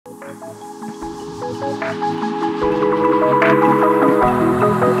My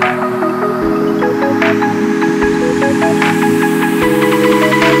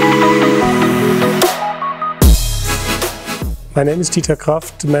name is Dieter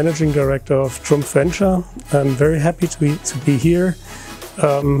Kraft, Managing Director of Trumpf Ventures. I'm very happy to be here.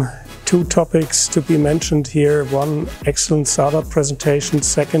 Two topics to be mentioned here. One, excellent startup presentation.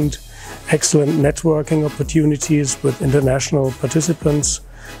 Second, excellent networking opportunities with international participants.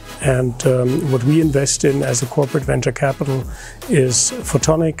 And what we invest in as a corporate venture capital is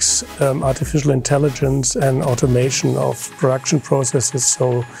photonics, artificial intelligence and automation of production processes,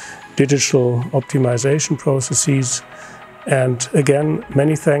 so digital optimization processes. And again,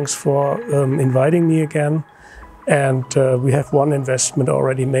 many thanks for inviting me again. And we have one investment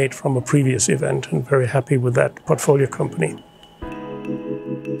already made from a previous event and very happy with that portfolio company.